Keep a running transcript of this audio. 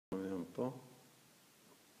pronto.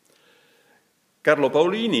 Carlo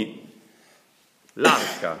Paolini,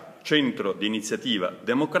 l'ARCA, Centro di iniziativa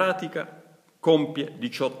democratica, compie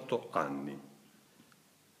 18 anni.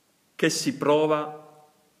 Che si prova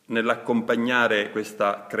nell'accompagnare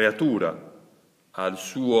questa creatura al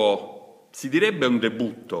suo, si direbbe un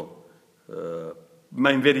debutto,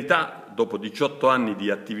 ma in verità dopo 18 anni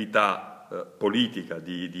di attività politica,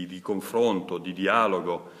 di confronto, di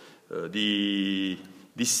dialogo, di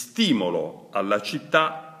stimolo alla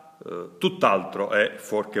città, tutt'altro è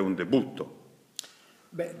fuorché un debutto.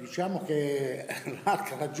 Beh, diciamo che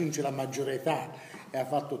l'ARCA raggiunge la maggiore età e ha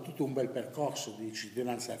fatto tutto un bel percorso di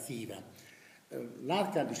cittadinanza attiva.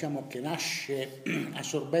 L'ARCA, diciamo che nasce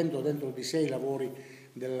assorbendo dentro di sé i lavori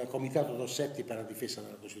del Comitato Dossetti per la difesa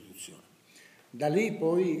della Costituzione. Da lì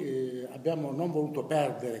poi abbiamo non voluto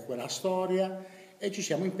perdere quella storia e ci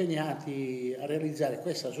siamo impegnati a realizzare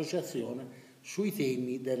questa associazione sui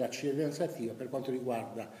temi della cittadinanza attiva per quanto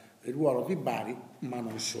riguarda il ruolo di Bari, ma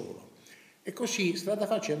non solo. E così, strada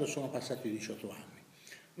facendo, sono passati 18 anni.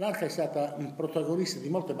 L'ARCA è stata un protagonista di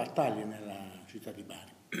molte battaglie nella città di Bari.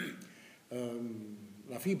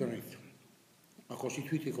 La Fibronet ha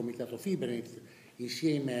costituito il comitato Fibronet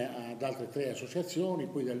insieme ad altre 3 associazioni,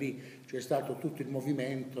 poi da lì c'è stato tutto il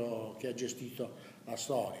movimento che ha gestito la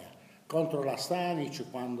storia. Contro la Stanic,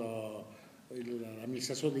 quando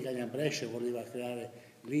l'amministrazione di Cagnabrescia voleva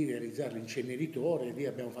realizzare l'inceneritore, lì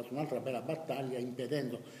abbiamo fatto un'altra bella battaglia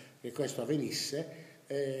impedendo che questo avvenisse,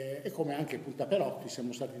 e come anche Punta Perotti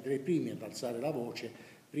siamo stati tra i primi ad alzare la voce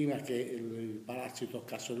prima che il palazzo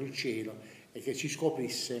toccasse il cielo e che si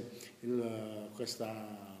scoprisse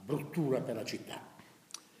questa bruttura per la città.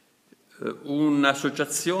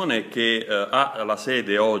 Un'associazione che ha la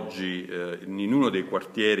sede oggi in uno dei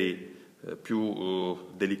quartieri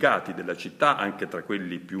più delicati della città, anche tra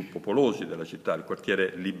quelli più popolosi della città, il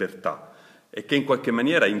quartiere Libertà, e che in qualche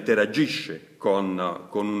maniera interagisce con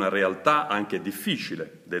una realtà anche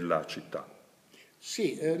difficile della città.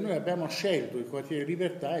 Sì, noi abbiamo scelto il quartiere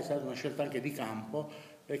Libertà, è stata una scelta anche di campo,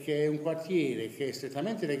 perché è un quartiere che è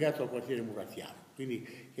strettamente legato al quartiere murattiano, quindi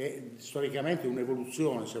che è storicamente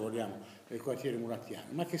un'evoluzione, se vogliamo, del quartiere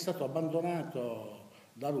murattiano, ma che è stato abbandonato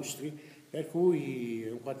da lustri, per cui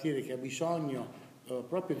è un quartiere che ha bisogno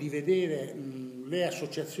proprio di vedere le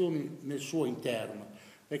associazioni nel suo interno,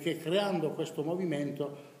 perché creando questo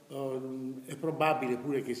movimento è probabile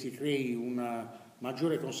pure che si crei una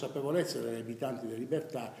maggiore consapevolezza degli abitanti della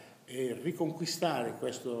Libertà e riconquistare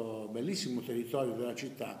questo bellissimo territorio della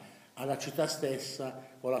città alla città stessa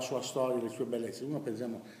con la sua storia e le sue bellezze. Uno,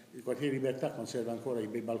 pensiamo, il quartiere Libertà conserva ancora i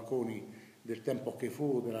bei balconi del tempo che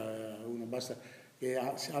fu, uno basta che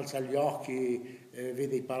alza gli occhi,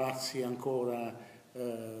 vede i palazzi ancora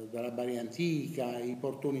della Bari antica, i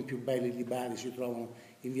portoni più belli di Bari si trovano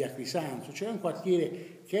in via Crisanzo. C'è un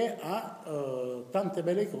quartiere che ha tante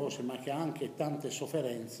belle cose, ma che ha anche tante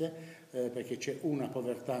sofferenze, perché c'è una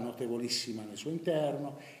povertà notevolissima nel suo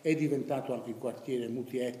interno, è diventato anche un quartiere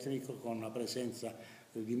multietnico con la presenza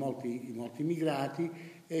di molti immigrati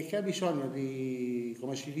e che ha bisogno di,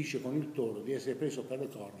 come si dice con il toro, di essere preso per le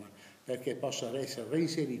corna perché possa essere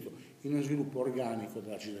reinserito in uno sviluppo organico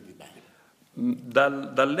della città di Bari.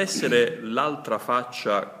 Dall'essere l'altra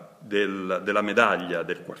faccia della medaglia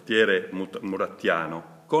del quartiere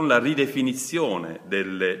murattiano, con la ridefinizione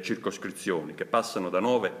delle circoscrizioni che passano da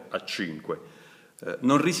 9 a 5,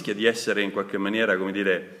 non rischia di essere in qualche maniera, come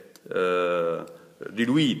dire,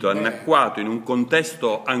 diluito, annacquato in un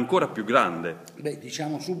contesto ancora più grande? Beh,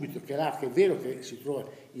 diciamo subito che l'ARCA è vero che si trova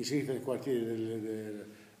inserita nel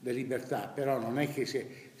quartiere della Libertà, però non è che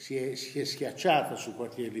si è schiacciata sul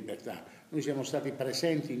quartiere Libertà. Noi siamo stati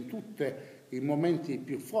presenti in tutti i momenti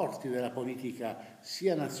più forti della politica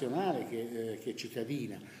sia nazionale che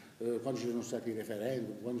cittadina, quando ci sono stati i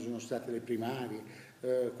referendum, quando ci sono state le primarie,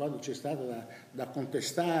 quando c'è stato da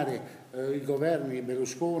contestare i governi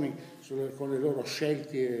Berlusconi con le loro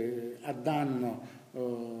scelte a danno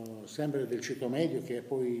sempre del ceto medio, che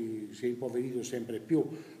poi si è impoverito sempre più.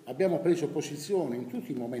 Abbiamo preso posizione in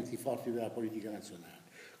tutti i momenti forti della politica nazionale,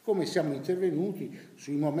 come siamo intervenuti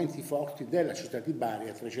sui momenti forti della città di Bari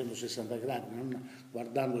a 360 gradi, non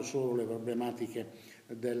guardando solo le problematiche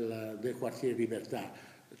del quartiere Libertà.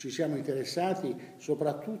 Ci siamo interessati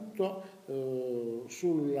soprattutto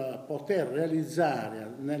sul poter realizzare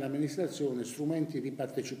nell'amministrazione strumenti di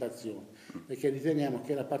partecipazione, perché riteniamo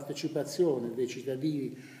che la partecipazione dei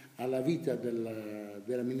cittadini alla vita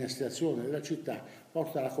dell'amministrazione della città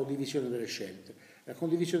porta alla condivisione delle scelte. La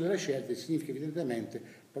condivisione delle scelte significa evidentemente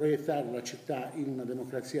proiettare la città in una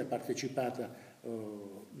democrazia partecipata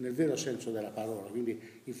nel vero senso della parola. Quindi,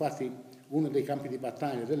 infatti, uno dei campi di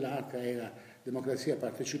battaglia dell'ARCA era democrazia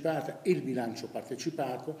partecipata, il bilancio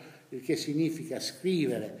partecipato, il che significa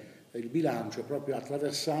scrivere il bilancio proprio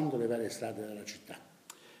attraversando le varie strade della città.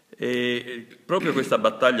 E proprio questa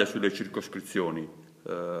battaglia sulle circoscrizioni,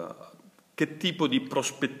 che tipo di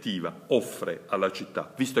prospettiva offre alla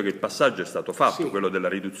città, visto che il passaggio è stato fatto, quello della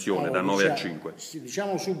riduzione da 9 a 5?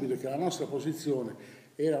 Diciamo subito che la nostra posizione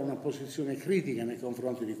era una posizione critica nei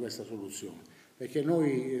confronti di questa soluzione, perché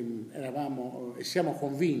noi eravamo e siamo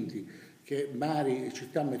convinti che Bari,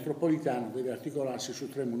 città metropolitana, deve articolarsi su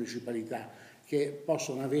 3 municipalità che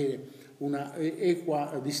possono avere una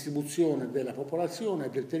equa distribuzione della popolazione,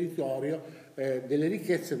 del territorio, delle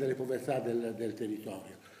ricchezze e delle povertà del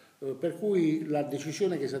territorio. Per cui la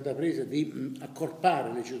decisione che è stata presa di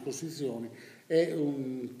accorpare le circoscrizioni è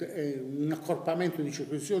un accorpamento di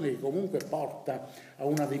circoscrizioni che comunque porta a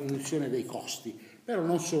una diminuzione dei costi, però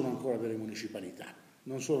non sono ancora delle municipalità,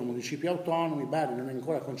 non sono municipi autonomi. Bari non è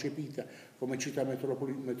ancora concepita come città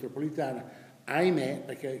metropolitana, ahimè,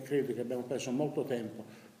 perché credo che abbiamo perso molto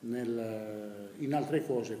tempo in altre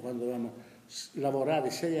cose quando dovevamo lavorare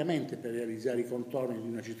seriamente per realizzare i contorni di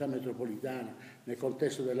una città metropolitana nel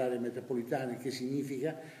contesto dell'area metropolitana, che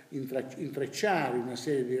significa intrecciare una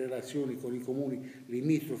serie di relazioni con i comuni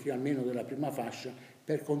limitrofi almeno della prima fascia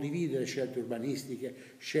per condividere scelte urbanistiche,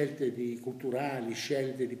 scelte culturali,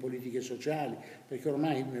 scelte di politiche sociali, perché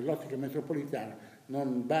ormai nell'ottica metropolitana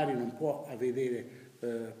Bari non può avere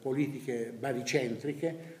politiche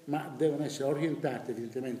baricentriche, ma devono essere orientate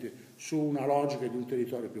evidentemente su una logica di un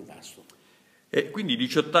territorio più vasto. E quindi i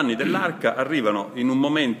 18 anni dell'ARCA arrivano in un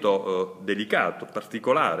momento delicato,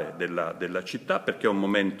 particolare della città, perché è un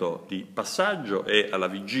momento di passaggio e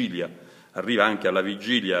arriva anche alla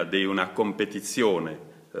vigilia di una competizione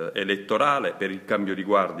elettorale per il cambio di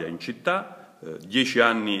guardia in città, 10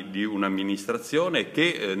 anni di un'amministrazione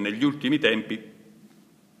che negli ultimi tempi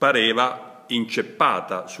pareva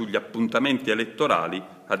inceppata sugli appuntamenti elettorali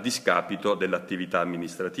a discapito dell'attività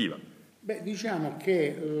amministrativa. Beh, diciamo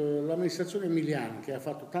che l'amministrazione emiliana, che ha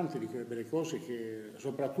fatto tante di quelle belle cose, che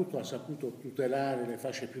soprattutto ha saputo tutelare le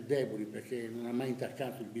fasce più deboli, perché non ha mai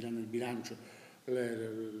intaccato nel bilancio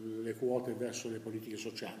le quote verso le politiche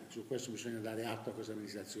sociali. Su questo bisogna dare atto a questa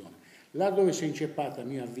amministrazione. Là dove si è inceppata, a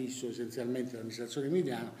mio avviso, essenzialmente l'amministrazione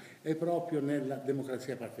emiliana è proprio nella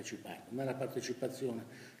democrazia partecipata, nella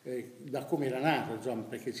partecipazione da come era nata, insomma,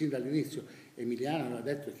 perché sin dall'inizio Emiliano aveva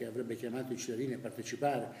detto che avrebbe chiamato i cittadini a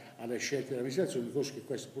partecipare alle scelte dell'amministrazione, cosa che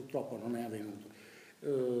questo purtroppo non è avvenuto.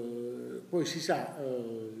 Poi si sa,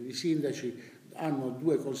 i sindaci hanno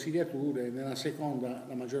 2 consigliature, nella seconda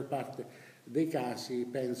la maggior parte dei casi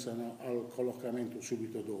pensano al collocamento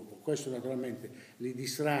subito dopo. Questo naturalmente li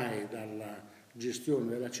distrae dalla gestione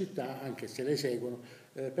della città, anche se le seguono,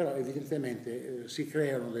 però evidentemente si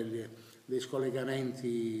creano dei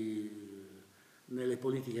scollegamenti nelle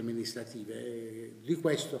politiche amministrative. Di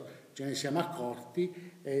questo ce ne siamo accorti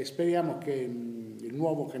e speriamo che il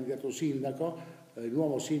nuovo candidato sindaco, il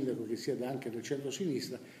nuovo sindaco che sia anche del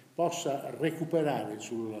centro-sinistra, possa recuperare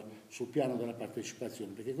sul piano della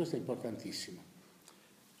partecipazione, perché questo è importantissimo.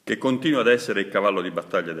 Che continua ad essere il cavallo di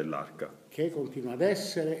battaglia dell'ARCA. Che continua ad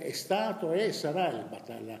essere, è stato e sarà il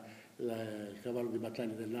cavallo di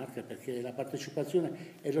battaglia dell'ARCA, perché la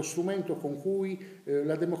partecipazione è lo strumento con cui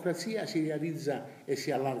la democrazia si realizza e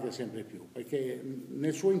si allarga sempre più, perché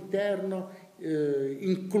nel suo interno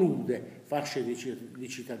include fasce di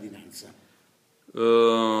cittadinanza.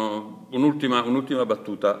 Un'ultima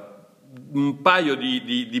battuta, un paio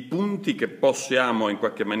di punti che possiamo in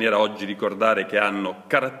qualche maniera oggi ricordare che hanno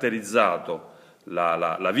caratterizzato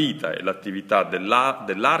la vita e l'attività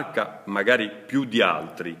dell'ARCA, magari più di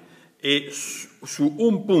altri, e su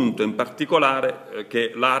un punto in particolare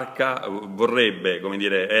che l'ARCA vorrebbe, come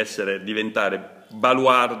dire, diventare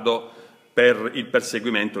baluardo per il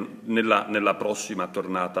perseguimento nella prossima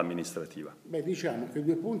tornata amministrativa. Beh, diciamo che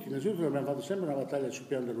 2 punti. Innanzitutto abbiamo fatto sempre una battaglia sul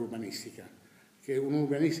piano dell'urbanistica, che è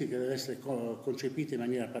un'urbanistica che deve essere concepita in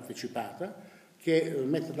maniera partecipata, che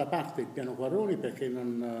mette da parte il piano Quaroni perché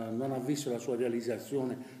non ha visto la sua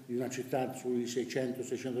realizzazione di una città sui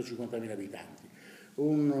 600-650 mila abitanti.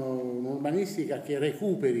 Un'urbanistica che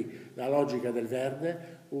recuperi la logica del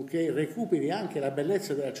verde, che recuperi anche la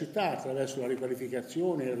bellezza della città attraverso la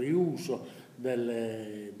riqualificazione e il riuso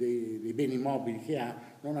dei beni mobili che ha,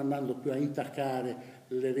 non andando più a intaccare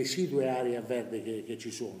le residue aree a verde che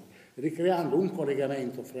ci sono, ricreando un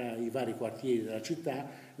collegamento fra i vari quartieri della città,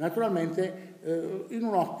 naturalmente in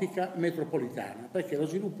un'ottica metropolitana, perché lo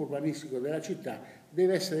sviluppo urbanistico della città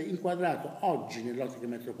deve essere inquadrato oggi nell'ottica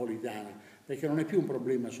metropolitana, perché non è più un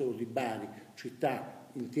problema solo di Bari, città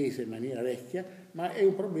intesa in maniera vecchia, ma è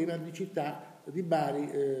un problema di città, di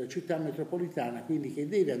Bari, città metropolitana, quindi che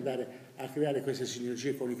deve andare a creare queste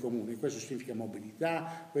sinergie con i comuni. Questo significa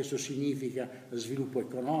mobilità, questo significa sviluppo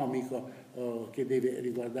economico che deve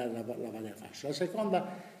riguardare la varia fascia. Il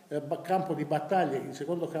secondo campo di battaglia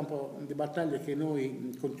che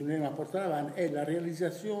noi continueremo a portare avanti è la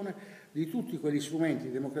realizzazione di tutti quegli strumenti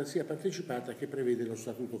di democrazia partecipata che prevede lo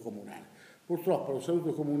Statuto comunale. Purtroppo lo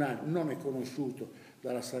Statuto comunale non è conosciuto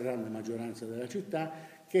dalla stragrande maggioranza della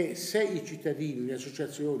città, che se i cittadini, le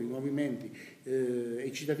associazioni, i movimenti,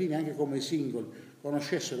 i cittadini anche come singoli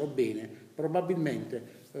conoscessero bene,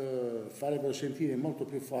 probabilmente farebbero sentire molto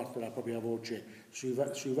più forte la propria voce sui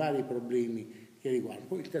vari problemi che riguardano.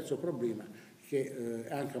 Poi il terzo problema, che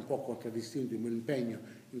è anche un po' contraddistinto il mio impegno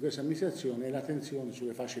in questa amministrazione, è l'attenzione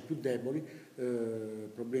sulle fasce più deboli,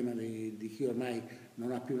 problema di chi ormai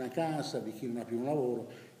non ha più una casa, di chi non ha più un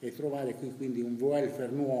lavoro, e trovare qui quindi un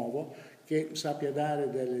welfare nuovo che sappia dare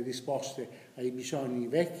delle risposte ai bisogni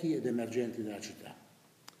vecchi ed emergenti della città.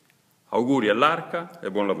 Auguri all'ARCA e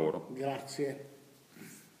buon lavoro. Grazie.